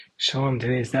Shalom,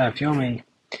 today's Daf Yomi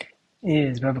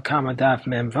is Bava Kamma Daf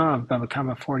Mem Vav, Bava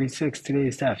Kamma 46.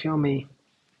 Today's Daf Yomi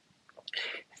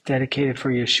is dedicated for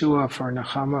Yeshua, for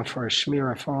Nechama, for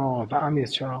Shmira, for all of Am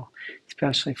Yisrael,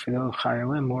 especially for those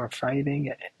Chayalim who are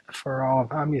fighting, for all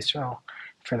of Am Yisrael,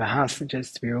 for the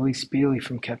hostages to be released speedily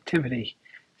from captivity.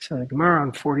 So the Gemara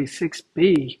on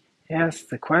 46b asks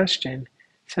the question,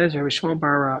 says Rabbi Shmuel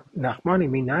bar Nachmani,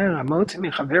 Minayla Motzi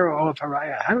Mechavero Olav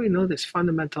Haraya. How do we know this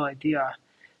fundamental idea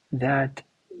that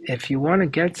if you want to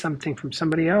get something from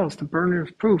somebody else, the burden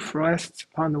of proof rests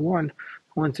upon the one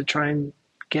who wants to try and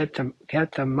get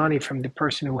the money from the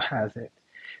person who has it?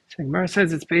 So Gemara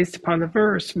says it's based upon the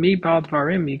verse, Mi bal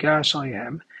dvarim yigash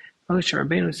alayhem. Moshe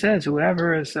Rabbeinu says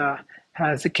whoever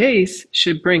has a case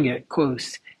should bring it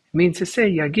close. It means to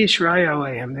say, Yagish raya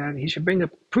alayhem, that he should bring a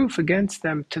proof against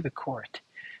them to the court.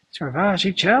 So Rav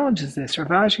Ashi challenges this. Rav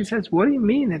Ashi says, what do you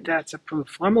mean that that's a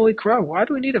proof? Why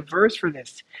do we need a verse for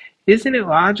this? Isn't it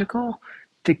logical?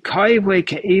 Isn't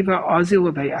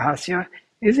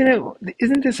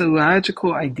this a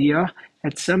logical idea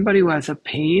that somebody who has a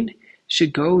pain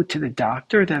should go to the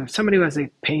doctor? That if somebody who has a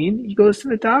pain, he goes to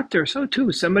the doctor. So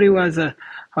too, somebody who has a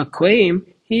claim,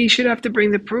 he should have to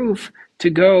bring the proof to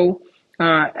go.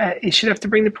 He should have to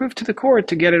bring the proof to the court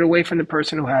to get it away from the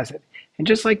person who has it. And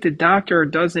just like the doctor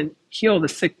doesn't heal the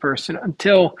sick person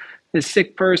until the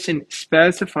sick person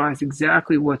specifies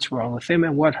exactly what's wrong with him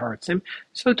and what hurts him,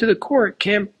 so to the court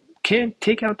can't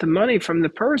take out the money from the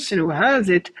person who has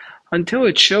it until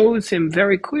it shows him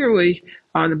very clearly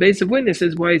on the basis of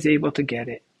witnesses why he's able to get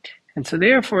it. And so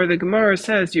therefore the Gemara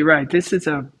says, you're right, this is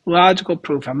a logical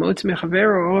proof. Hamotz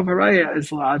mechavero olav haraya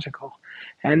is logical.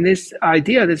 And this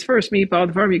idea, this verse, Mi bal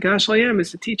dvarim yigash alayhem,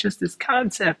 is to teach us this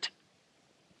concept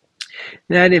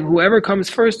that if whoever comes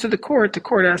first to the court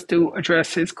has to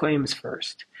address his claims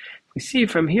first. We see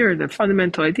from here the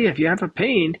fundamental idea. If you have a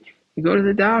pain, you go to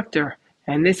the doctor,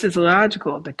 and this is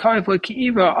logical.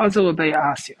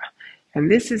 And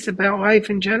this is about life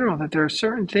in general, that there are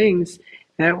certain things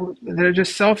that are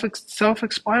just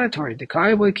self-explanatory. If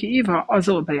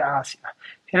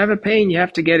you have a pain, you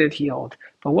have to get it healed.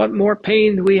 But what more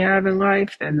pain do we have in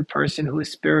life than the person who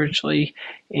is spiritually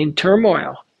in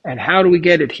turmoil? And how do we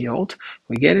get it healed?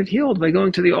 We get it healed by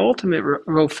going to the ultimate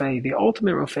rofei. The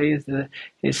ultimate rofei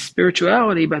is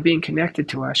spirituality, by being connected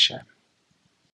to Hashem.